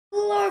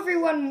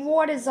everyone,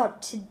 what is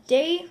up?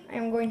 Today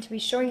I'm going to be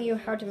showing you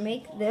how to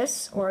make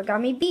this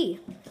origami bee.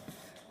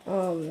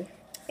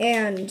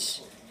 And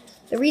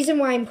the reason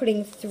why I'm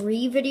putting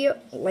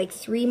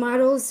three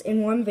models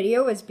in one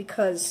video is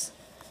because,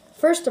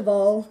 first of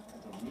all,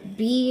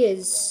 B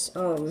is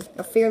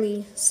a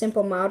fairly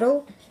simple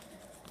model,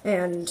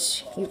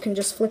 and you can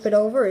just flip it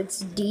over. It's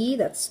D,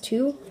 that's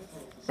 2,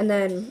 and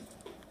then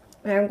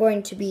I'm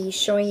going to be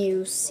showing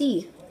you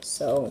C,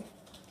 so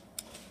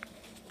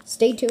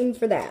stay tuned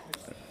for that.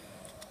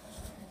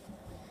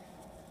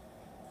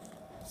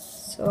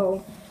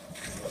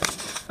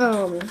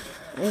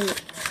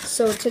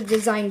 So to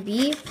design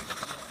B,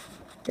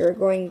 you're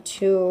going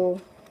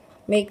to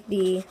make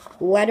the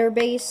letter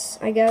base,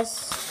 I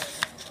guess.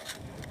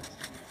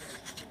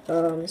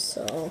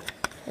 So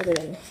cut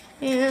it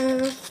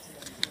in half,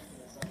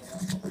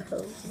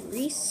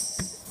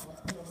 crease,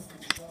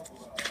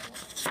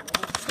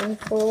 and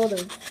fold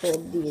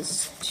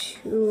these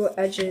two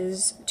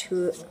edges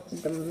to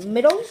the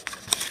middle.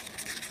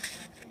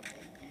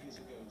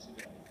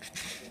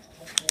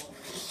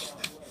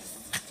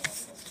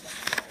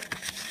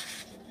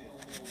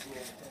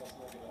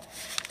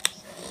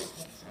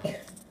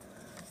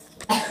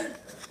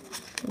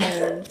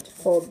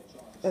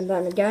 And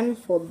then again,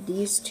 fold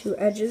these two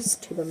edges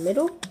to the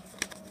middle.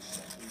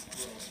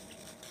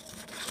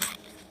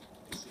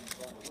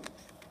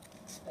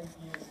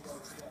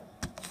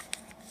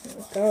 There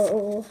we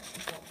go.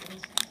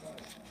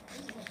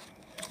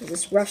 I'm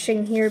just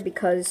rushing here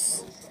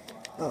because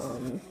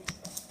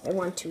I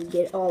want to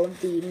get all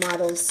of the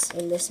models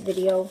in this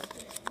video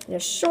in a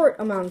short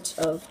amount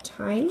of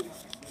time.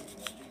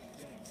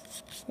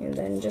 And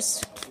then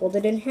just fold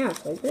it in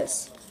half like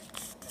this.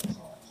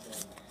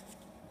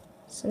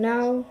 So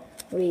now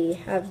we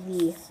have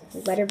the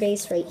letter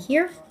base right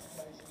here.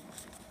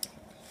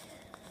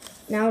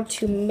 Now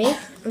to make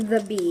the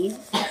bee,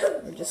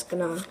 we're just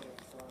gonna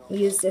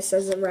use this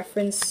as a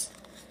reference.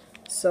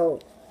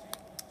 So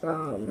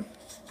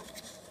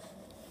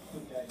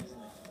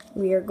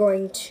we are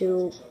going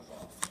to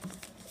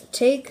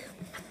take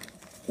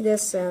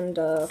this and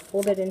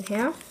fold it in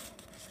half.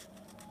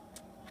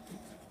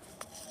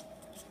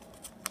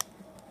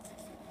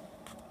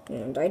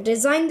 And I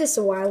designed this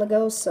a while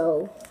ago,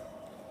 so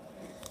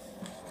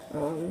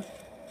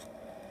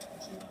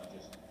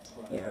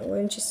yeah,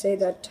 wouldn't you say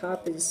that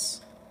top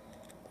is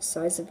the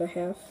size of a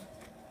half?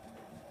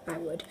 I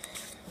would.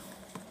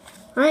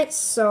 Alright,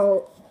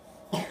 so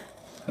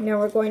now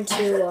we're going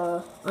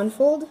to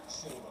unfold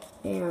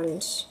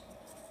and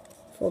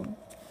fold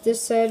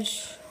this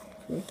edge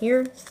from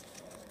here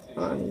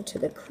onto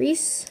the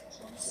crease.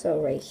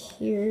 So right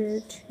here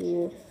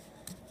to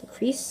the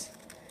crease.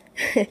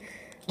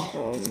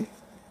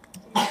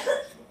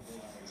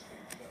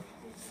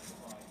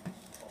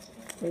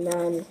 And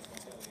then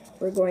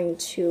we're going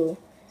to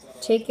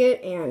take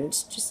it and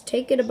just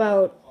take it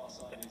about,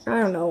 I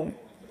don't know,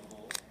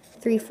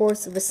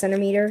 3/4 of a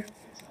centimeter.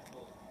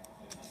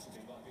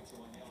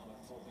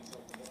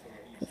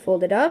 And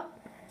fold it up.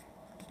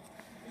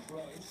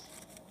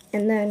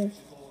 And then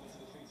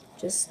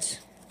just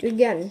do it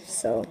again.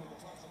 So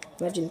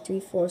imagine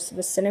 3/4 of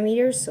a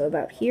centimeter, so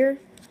about here.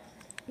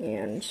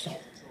 And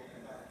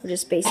we're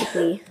just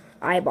basically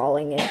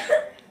eyeballing it.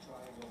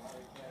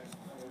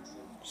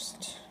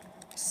 Just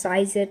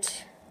size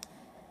it.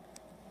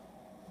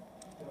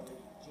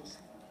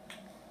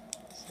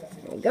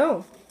 There we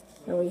go.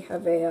 Now we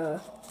have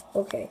a,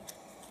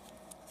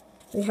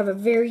 we have a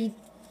very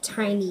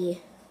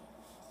tiny,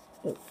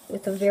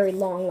 with a very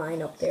long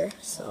line up there.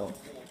 So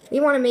we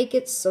want to make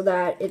it so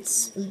that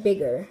it's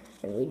bigger,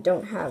 and we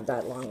don't have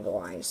that long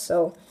line.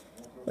 So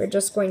we're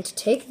just going to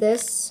take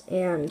this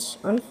and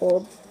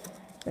unfold,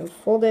 and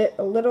fold it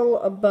a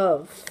little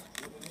above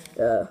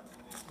the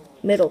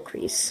middle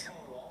crease.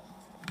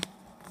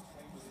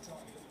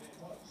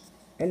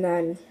 And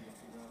then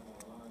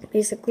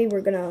basically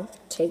we're gonna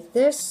take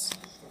this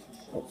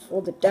and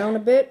fold it down a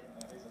bit,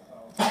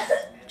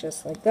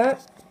 just like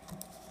that.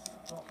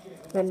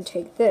 Then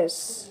take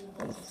this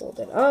and fold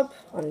it up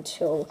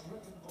until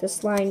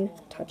this line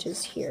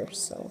touches here.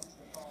 So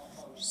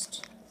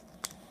just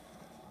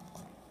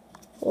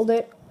hold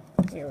it.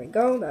 There we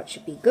go, that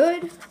should be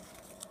good.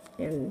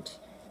 And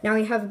now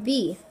we have a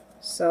bee.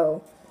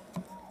 So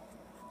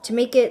to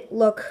make it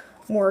look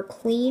more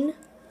clean,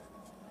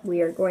 we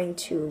are going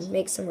to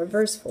make some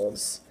reverse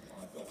folds.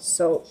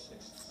 So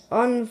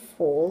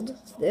unfold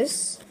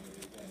this,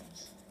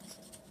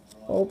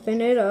 open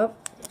it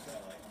up,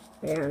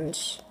 and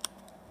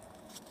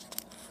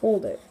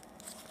fold it.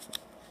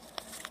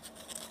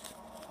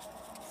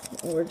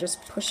 And we're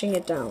just pushing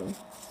it down.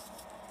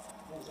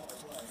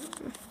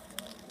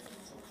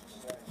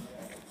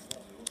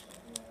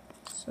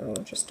 So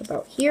just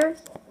about here.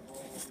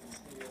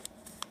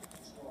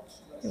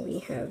 And we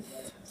have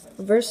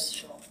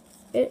reversed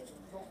it.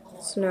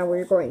 So now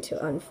we're going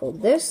to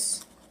unfold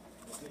this,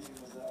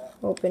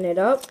 open it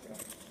up.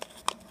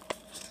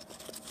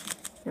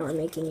 Now we're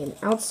making an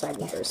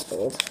outside reverse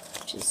fold,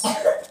 which is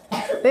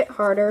a bit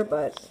harder,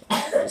 but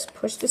just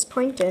push this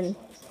point in,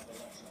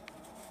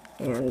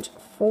 and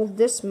fold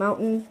this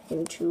mountain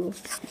into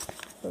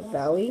a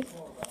valley.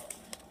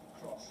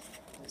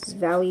 These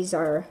valleys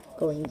are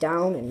going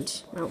down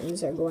and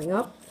mountains are going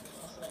up.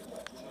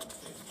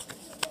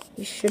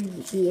 You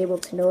should be able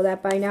to know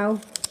that by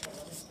now.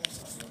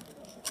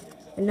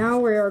 And now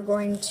we are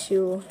going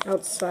to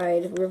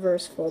outside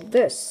reverse fold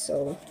this,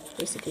 so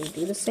basically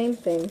do the same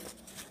thing.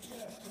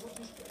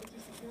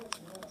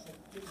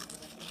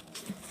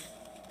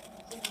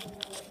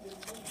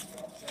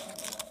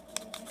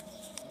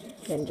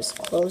 Then just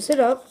close it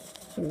up,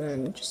 and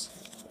then just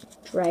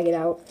drag it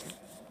out.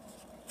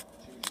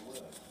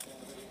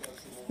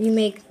 You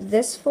make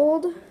this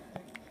fold,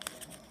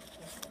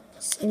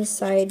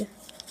 inside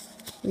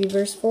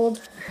reverse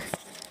fold.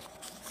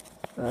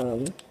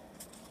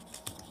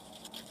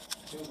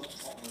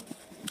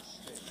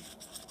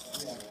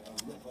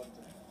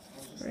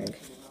 Right.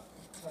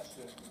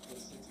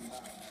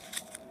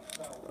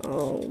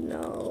 Oh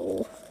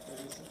no.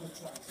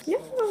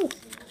 No!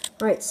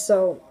 Alright,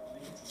 so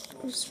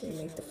just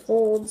remake the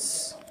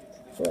folds,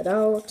 pull it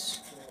out,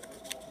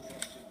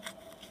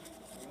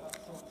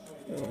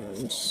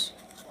 and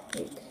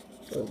make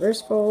the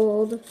reverse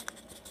fold.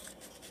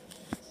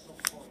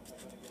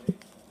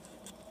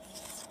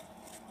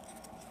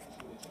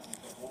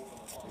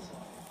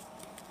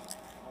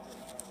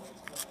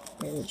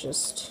 And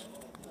just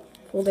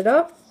fold it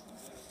up,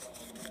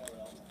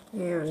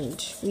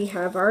 and we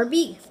have our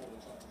B.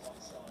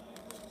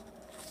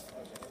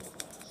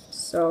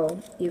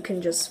 So you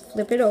can just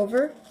flip it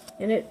over,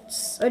 and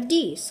it's a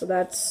D. So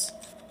that's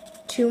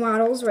 2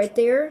 models right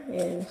there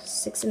in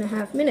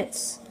 6.5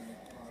 minutes.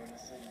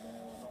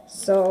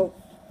 So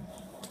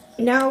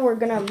now we're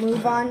gonna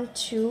move on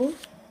to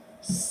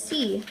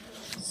C.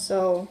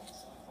 So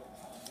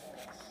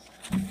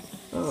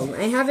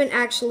I haven't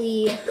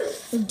actually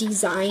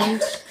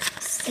designed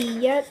C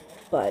yet,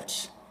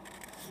 but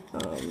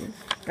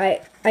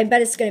I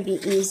bet it's gonna be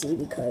easy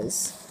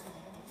because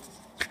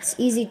it's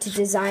easy to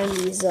design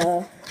these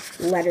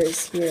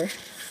letters here.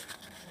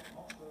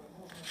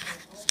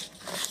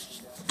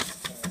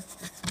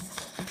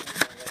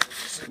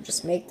 So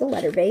just make the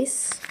letter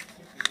base.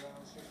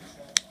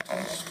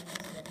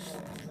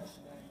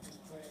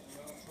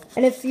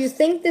 And if you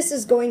think this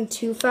is going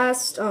too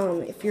fast,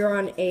 if you're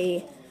on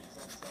a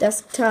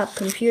desktop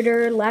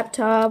computer,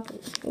 laptop,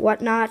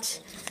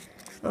 whatnot,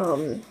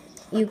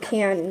 you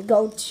can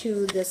go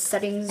to the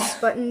settings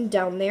button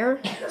down there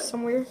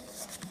somewhere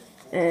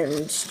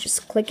and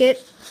just click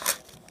it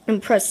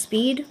and press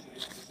speed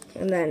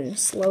and then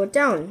slow it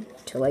down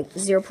to like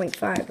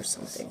 0.5 or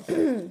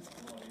something.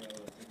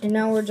 And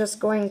now we're just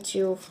going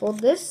to fold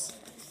this,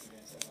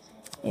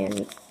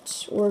 and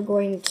we're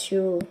going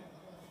to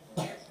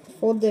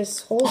fold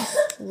this whole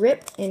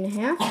strip in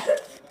half.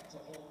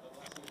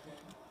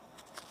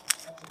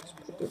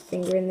 Put your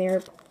finger in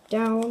there,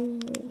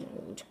 down,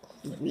 and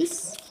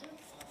crease,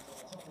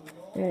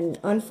 and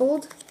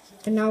unfold.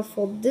 And now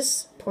fold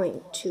this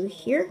point to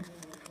here.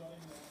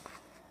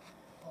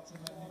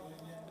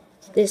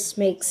 This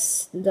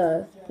makes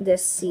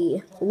this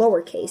C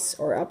lowercase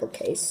or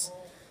uppercase.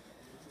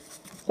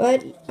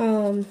 But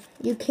you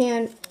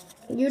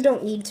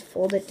don't need to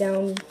fold it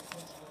down.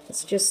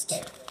 It's just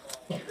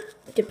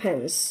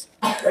depends.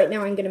 Right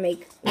now I'm gonna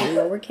make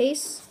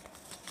lowercase,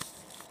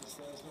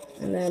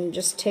 and then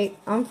just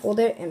unfold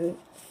it and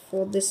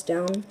fold this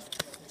down,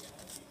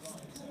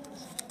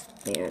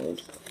 and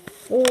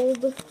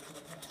fold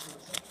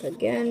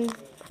again.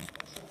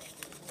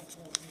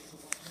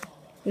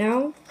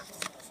 Now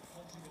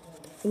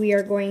we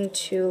are going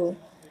to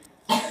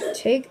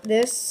take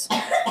this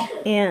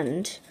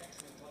and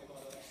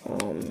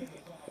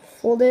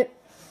fold it,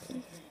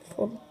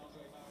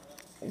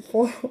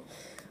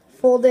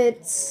 fold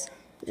it,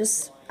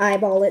 just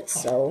eyeball it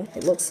so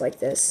it looks like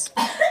this.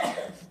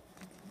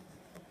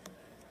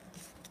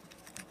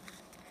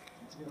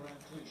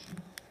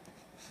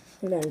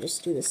 And then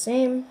just do the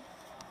same,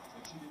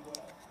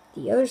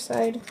 the other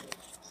side.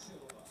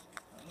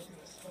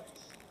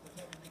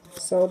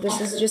 So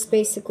this is just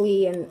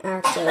basically an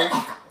act of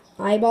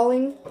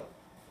eyeballing.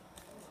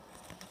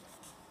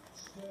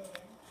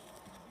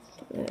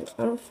 And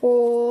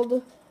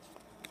unfold.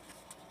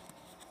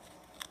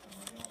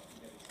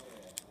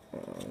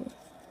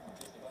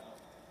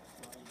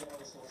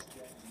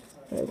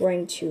 We're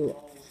going to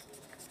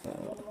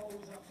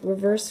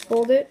reverse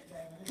fold it,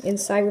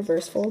 inside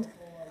reverse fold.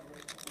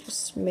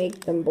 Just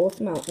make them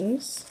both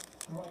mountains,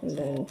 and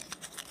then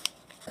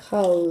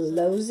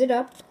close it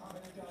up.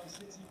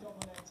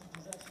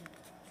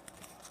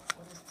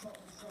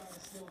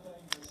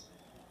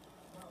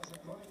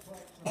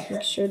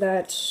 Make sure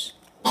that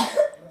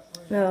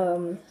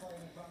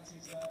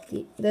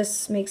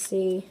this makes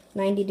a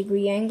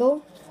 90-degree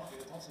angle,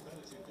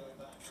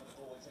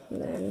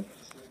 and then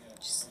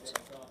just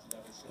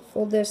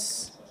fold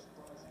this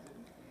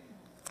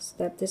so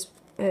that this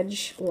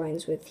edge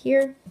aligns with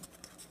here,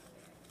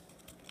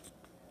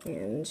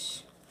 and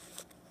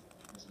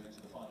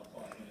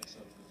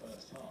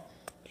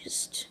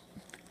just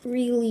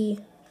really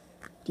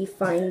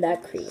define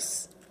that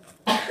crease.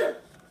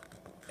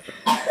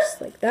 Just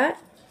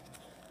that.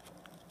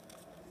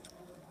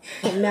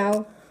 And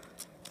now,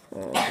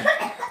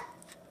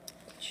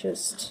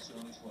 just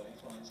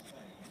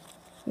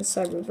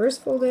inside reverse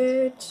fold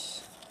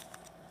it.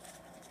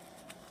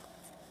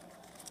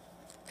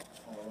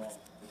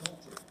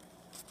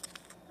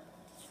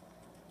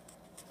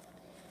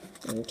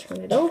 And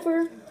turn it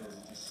over.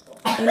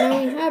 And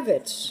now we have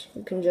it.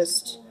 You can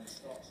just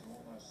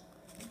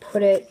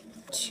put it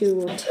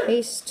to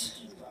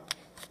taste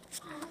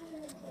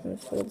and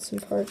fold some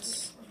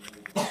parts.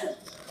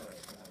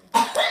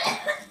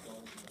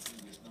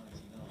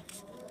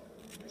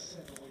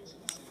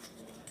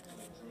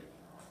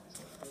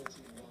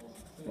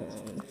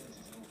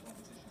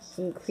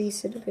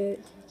 Increase it a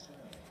bit.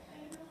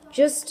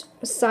 Just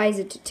size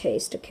it to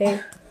taste,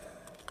 okay?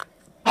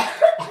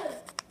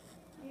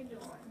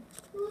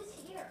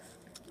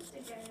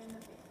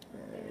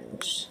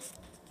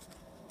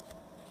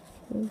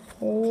 And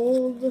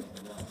hold.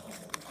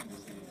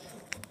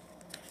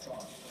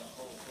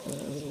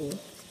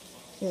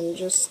 And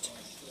just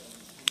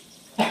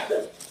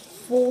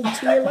fold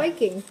to your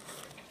liking.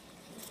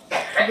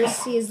 This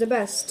C is the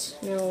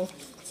best. No,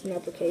 it's an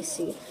uppercase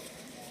C.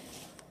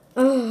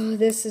 Oh,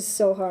 this is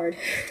so hard.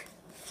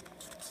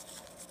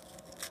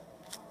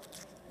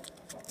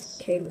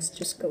 Okay, let's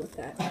just go with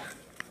that.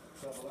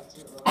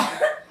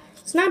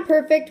 It's not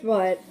perfect,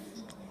 but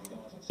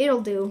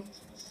it'll do.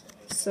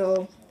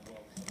 So,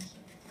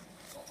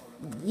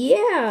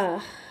 yeah.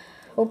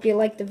 Hope you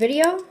liked the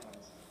video.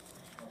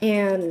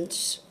 And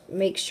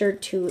make sure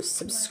to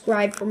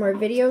subscribe for more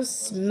videos.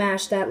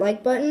 Smash that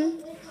like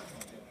button.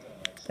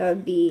 That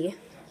would be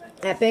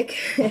epic.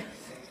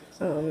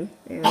 And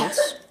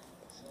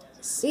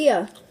see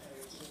ya.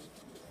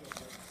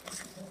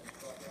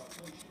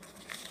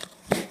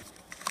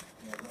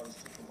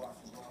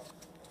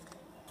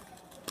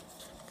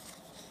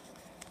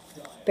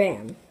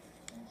 Bam.